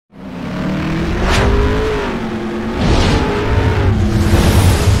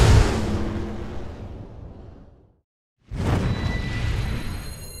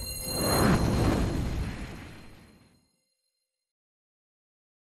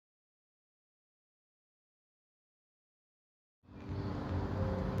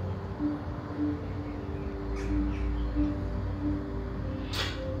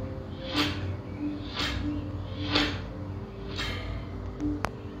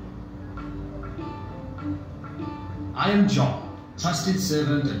I am John, trusted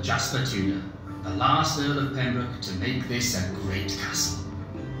servant of Jasper Tudor, the last Earl of Pembroke to make this a great castle.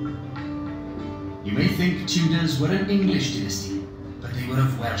 You may think Tudors were an English dynasty, but they were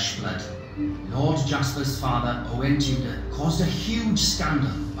of Welsh blood. Lord Jasper's father, Owen Tudor, caused a huge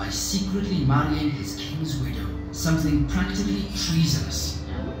scandal by secretly marrying his king's widow, something practically treasonous.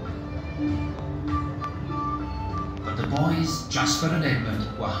 But the boys, Jasper and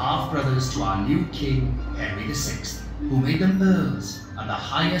Edmund, were half-brothers to our new king, Henry VI, who made them earls and the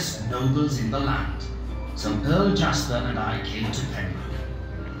highest nobles in the land. So Earl Jasper and I came to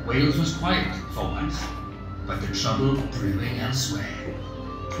Pembroke. Wales was quiet for once, but the trouble brewing elsewhere.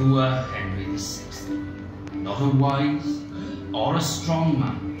 Poor Henry VI, not a wise or a strong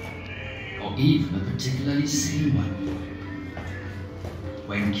man, or even a particularly sane one.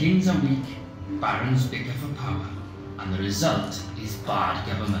 When kings are weak, barons bicker for power, and the result is bad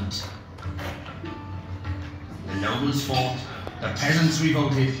government. The nobles fought, the peasants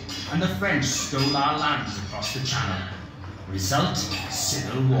revolted, and the French stole our lands across the Channel. Result,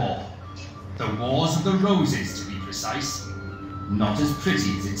 civil war. The Wars of the Roses, to be precise. Not as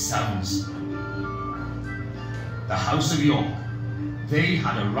pretty as it sounds. The House of York. They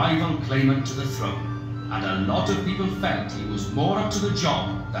had a rival claimant to the throne, and a lot of people felt he was more up to the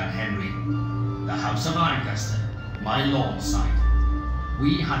job than Henry. The House of Lancaster, my lord's side.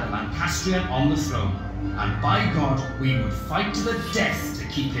 We had a Lancastrian on the throne, and by God, we would fight to the death to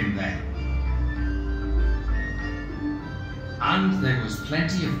keep him there. And there was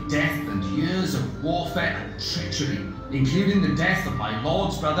plenty of death and years of warfare and treachery, including the death of my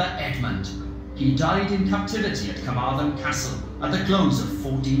lord's brother Edmund. He died in captivity at Carmarthen Castle at the close of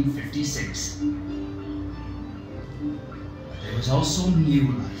 1456. But there was also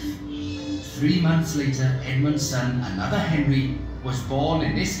new life. 3 months later, Edmund's son, another Henry, was born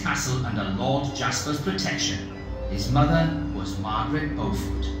in this castle under Lord Jasper's protection. His mother was Margaret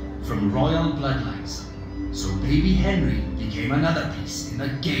Beaufort, from royal bloodlines. So baby Henry became another piece in the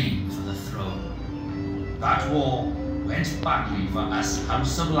game for the throne. That war went badly for us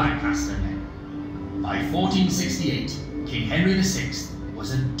House of Lancaster men. By 1468, King Henry VI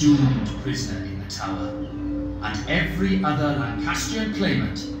was a doomed prisoner in the Tower, and every other Lancastrian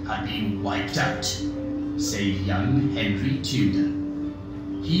claimant had been wiped out, save young Henry Tudor.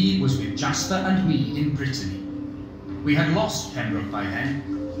 He was with Jasper and me in Brittany. We had lost Pembroke by then,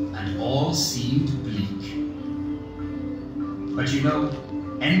 and all seemed bleak. But you know,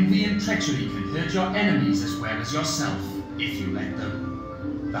 envy and treachery can hurt your enemies as well as yourself, if you let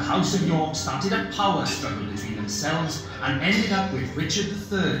them. The House of York started a power struggle between themselves and ended up with Richard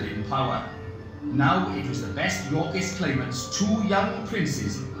III in power. Now it was the best Yorkist claimant's 2 young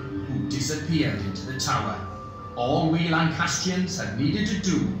princes who disappeared into the Tower. All we Lancastrians had needed to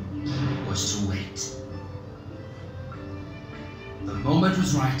do was to wait. The moment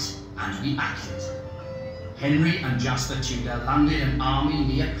was right, and we acted. Henry and Jasper Tudor landed an army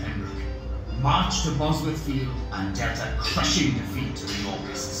near Pembroke, marched to Bosworth Field, and dealt a crushing defeat to the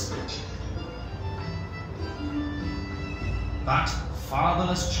Yorkists. That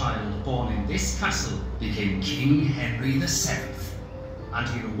fatherless child born in this castle became King Henry VII, and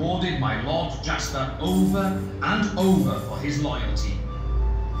he rewarded my Lord Jasper over and over for his loyalty.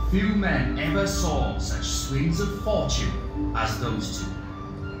 Few men ever saw such swings of fortune as those two.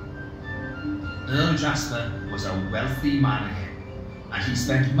 Earl Jasper was a wealthy man again, and he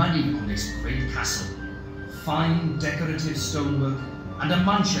spent money on this great castle, fine decorative stonework, and a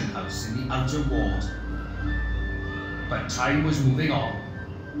mansion house in the outer ward. But time was moving on.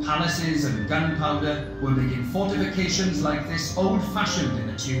 Palaces and gunpowder were making fortifications like this old-fashioned in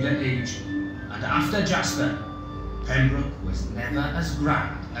the Tudor age, and after Jasper, Pembroke was never as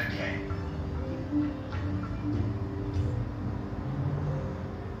grand again.